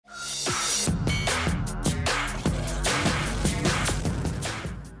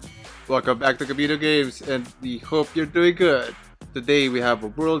Welcome back to Gabino Games, and we hope you're doing good. Today we have a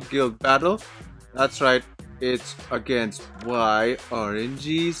World Guild battle. That's right, it's against Why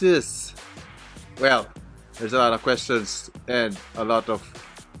RNGesus. Well, there's a lot of questions and a lot of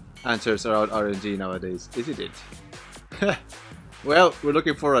answers around RNG nowadays, isn't it? Well, we're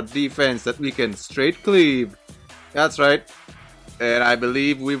looking for a defense that we can straight cleave. That's right, and I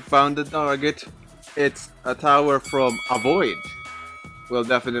believe we've found the target. It's a tower from Avoid. We'll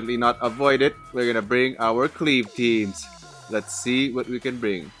definitely not avoid it. We're gonna bring our cleave teams. Let's see what we can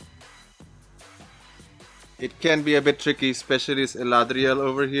bring. It can be a bit tricky, especially this Eladriel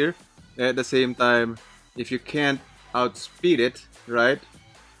over here. At the same time, if you can't outspeed it, right,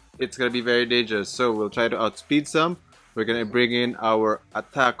 it's gonna be very dangerous. So we'll try to outspeed some. We're gonna bring in our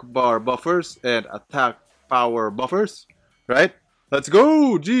attack bar buffers and attack power buffers, right? Let's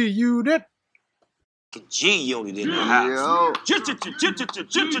go, G Unit! G Unit in the house. G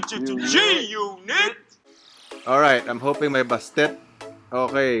Unit. Alright, I'm hoping my Bastet,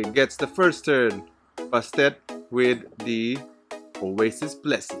 okay, gets the first turn. Bastet with the Oasis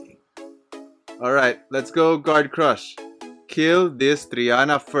Blessing. Alright, let's go Guard Crush. Kill this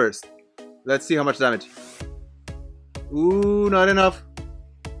Triana first. Let's see how much damage. Ooh, not enough.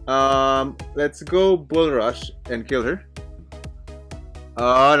 Let's go Bull Rush and kill her.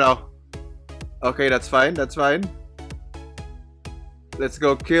 Oh no. Okay, that's fine, that's fine. Let's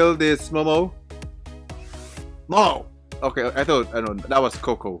go kill this Momo. Mo! Okay, I know, that was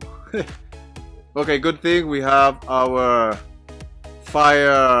Coco. Okay, good thing we have our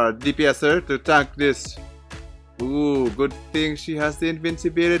fire DPSer to tank this. Ooh, good thing she has the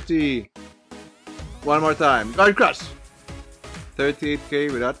invincibility. One more time, Guard Crush!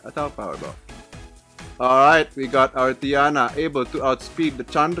 38k without a top power buff. Alright, we got our Tiana able to outspeed the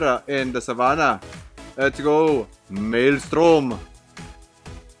Chandra in the Savannah. Let's go, Maelstrom.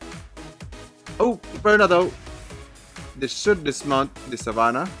 Oh, Perna though. This should dismount the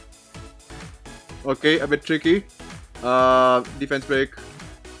Savannah. Okay, a bit tricky. Defense break.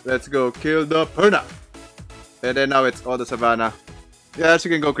 Let's go kill the Perna. And then now it's all the Savannah. Yeah, she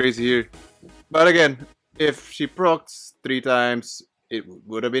can go crazy here. But again, if she procs 3 times, it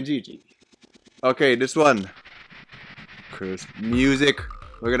would have been GG. Okay, this one. Cursed music.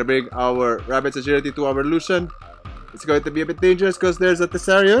 We're gonna bring our Rabbit's agility to our Lucian. It's going to be a bit dangerous because there's a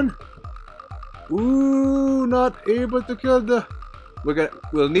Thessarion. Ooh, not able to kill the...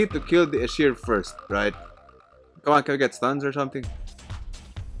 We'll need to kill the Ashir first, right? Come on, can we get stuns or something?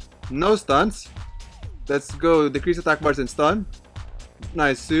 No stuns. Let's go decrease attack bars and stun.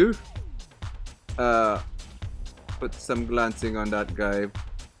 Nice, Sue. Put some glancing on that guy.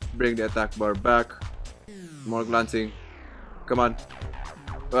 Bring the attack bar back. More glancing. Come on.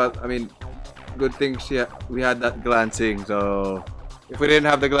 Well, I mean, good thing we had that glancing. So if we didn't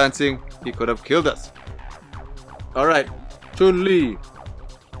have the glancing, he could have killed us. Alright. Chun-Li.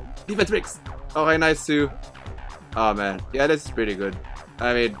 Defense breaks. Okay, nice Sue. Oh man. Yeah, this is pretty good.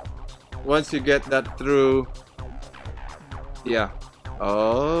 I mean, once you get that through. Yeah.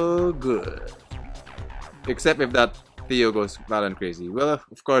 Oh, good. Except if that Theo goes Balan crazy. Well,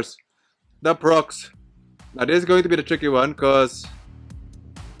 of course, the procs. Now this is going to be the tricky one because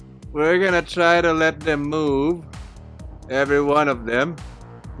we're gonna try to let them move. Every one of them.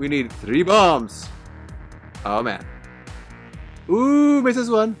 We need 3 bombs. Oh man. Ooh, misses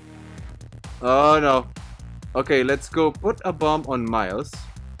one. Oh no. Okay, let's go put a bomb on Miles.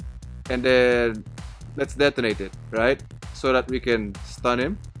 And then let's detonate it, right? So that we can stun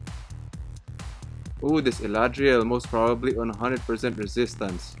him. Ooh, this Eladriel most probably on 100%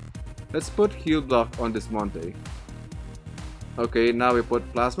 resistance. Let's put heal block on this Monte. Okay, now we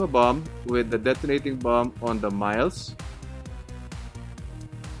put plasma bomb with the detonating bomb on the Miles.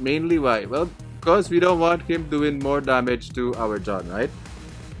 Mainly why? Well, because we don't want him doing more damage to our John, right?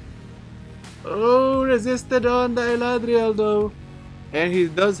 Oh, resisted on the Eladriel though. And he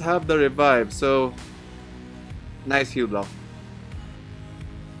does have the revive, so nice heal block.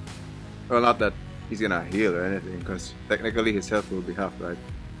 Well, not that he's gonna heal or anything, because technically his health will be half, right?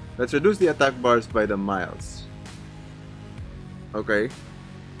 Let's reduce the attack bars by the Miles. Okay.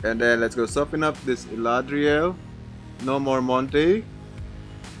 And then let's go soften up this Eladriel. No more Monte.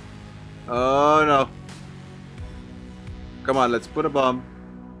 Oh no. Come on, let's put a bomb.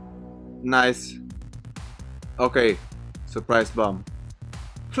 Nice. Okay. Surprise bomb.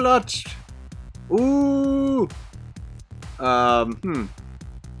 Clutch! Ooh!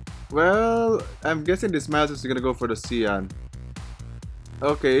 Well, I'm guessing this Miles is gonna go for the Cian.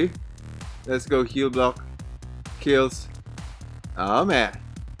 Okay. Let's go heal block. Kills. Oh man.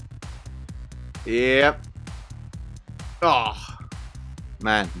 Yep. Oh.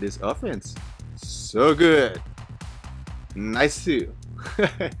 Man, this offense, so good. Nice too.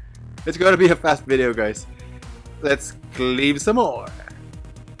 It's gonna be a fast video, guys. Let's cleave some more.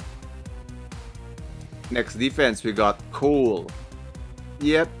 Next defense, we got Cole.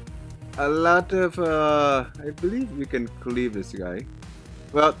 Yep, a lot of, I believe we can cleave this guy.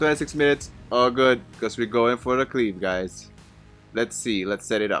 Well, 26 minutes, all good, because we're going for the cleave, guys. Let's see, let's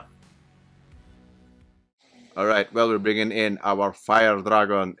set it up. Alright, well, we're bringing in our Fire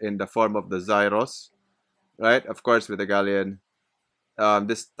Dragon in the form of the Zyros. Right, of course, with the Galleon.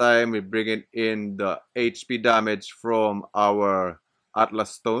 This time, we're bringing in the HP damage from our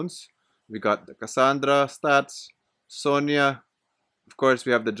Atlas Stones. We got the Cassandra stats, Sonya. Of course,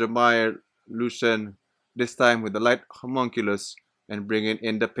 we have the Jamire, Lucian, this time with the Light Homunculus, and bringing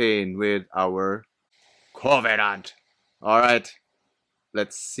in the Pain with our Covenant. Alright,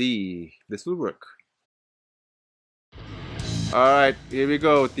 let's see if this will work. Alright, here we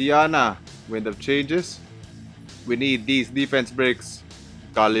go. Tiana, Wind of Changes. We need these defense breaks.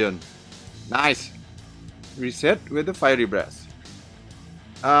 Galleon. Nice. Reset with the Fiery Breath.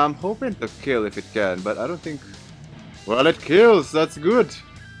 I'm hoping to kill if it can, but I don't think... Well, it kills. That's good.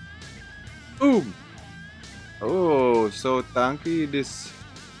 Boom. Oh, so tanky this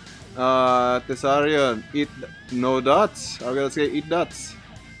Thessarian. Eat no dots. I'm gonna say eat dots.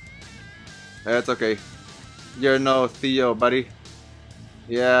 That's okay. You're no Theo, buddy.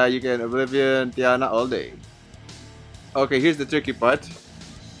 Yeah, you can Oblivion Tiana all day. Okay, here's the tricky part.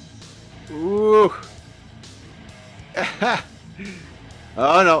 Ooh.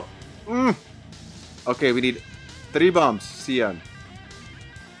 Oh no. Okay, we need 3 bombs, Cian.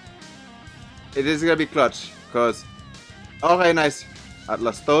 It is gonna be clutch, cause... Okay, nice.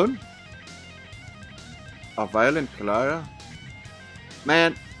 Atlas Stone. A Violent Clara.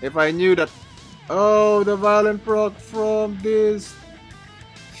 Man, if I knew that... Oh, the Violent proc from this...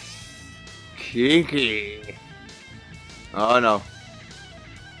 Kinky. Oh no.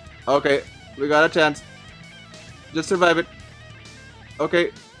 Okay, we got a chance. Just survive it.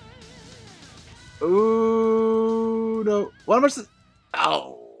 Okay. Ooh, no. One more.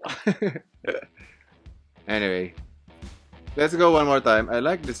 Ow. Anyway, let's go one more time. I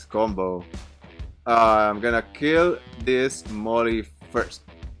like this combo. I'm gonna kill this Molly first.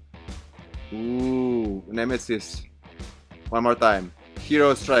 Ooh, Nemesis. One more time.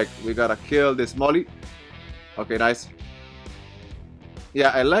 Hero Strike. We gotta kill this Molly. Okay, nice. Yeah,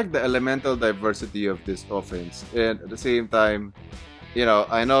 I like the elemental diversity of this offense. And at the same time, you know,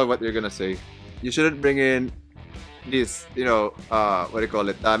 I know what you're gonna say. You shouldn't bring in this, you know, what do you call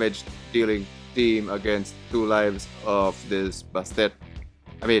it, damage dealing team against 2 lives of this Bastet.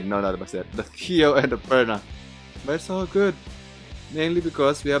 I mean, no, not the Bastet. The Theo and the Perna. But it's all good. Mainly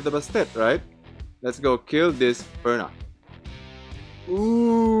because we have the Bastet, right? Let's go kill this Perna.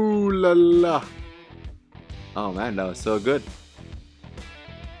 Ooh la la. Oh man, that was so good.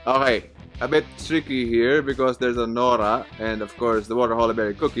 Okay, a bit tricky here because there's a Nora and of course the Water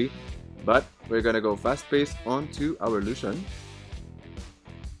Hollowberry Cookie. But we're gonna go fast paced onto our Lucian.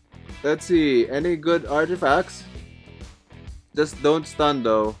 Let's see, any good artifacts? Just don't stun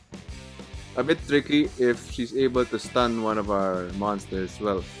though. A bit tricky if she's able to stun one of our monsters.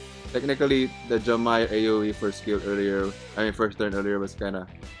 Well, technically the Jamai AoE first skill earlier, first turn earlier was kinda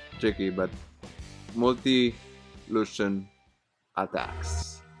tricky, but multi Lucian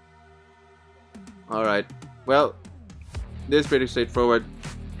attacks. Alright, well, this is pretty straightforward.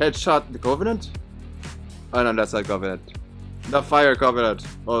 Headshot the Covenant? Oh no, that's not Covenant. The Fire Covenant,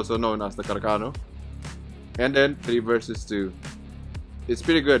 also known as the Carcano. And then 3 versus 2. It's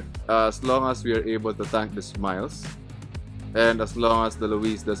pretty good as long as we are able to tank the Smiles. And as long as the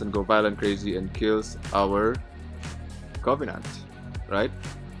Louise doesn't go violent crazy and kills our Covenant. Right?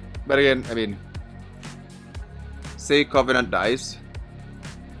 But again, I mean, say Covenant dies.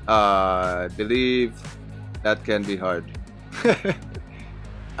 I believe that can be hard.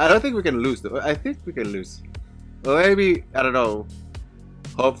 I don't think we can lose though. I think we can lose. Well, maybe, I don't know.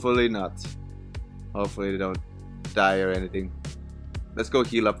 Hopefully not. Hopefully they don't die or anything. Let's go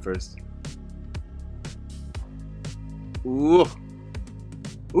heal up first. Ooh.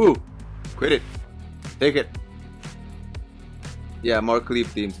 Ooh. Quit it. Take it. Yeah, more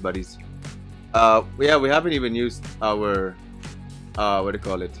cleave teams, buddies. Yeah, we haven't even used our what do you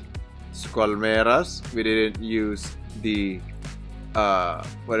call it? Squalmeras. We didn't use the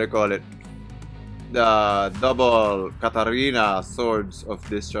what do you call it? The double Katarina swords of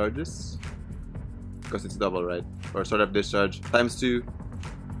discharges. Because it's double, right? Or sword of discharge times 2.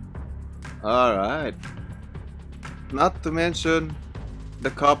 Alright. Not to mention the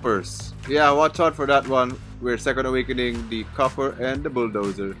coppers. Yeah, watch out for that one. we're second awakening the Copper and the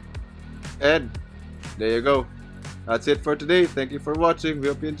Bulldozer. And there you go. That's it for today. Thank you for watching. We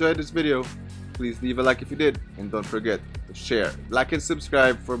hope you enjoyed this video. Please leave a like if you did, and don't forget to share, like, and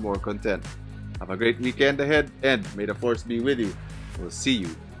subscribe for more content. Have a great weekend ahead, and may the force be with you. We'll see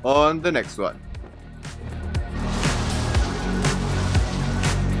you on the next one.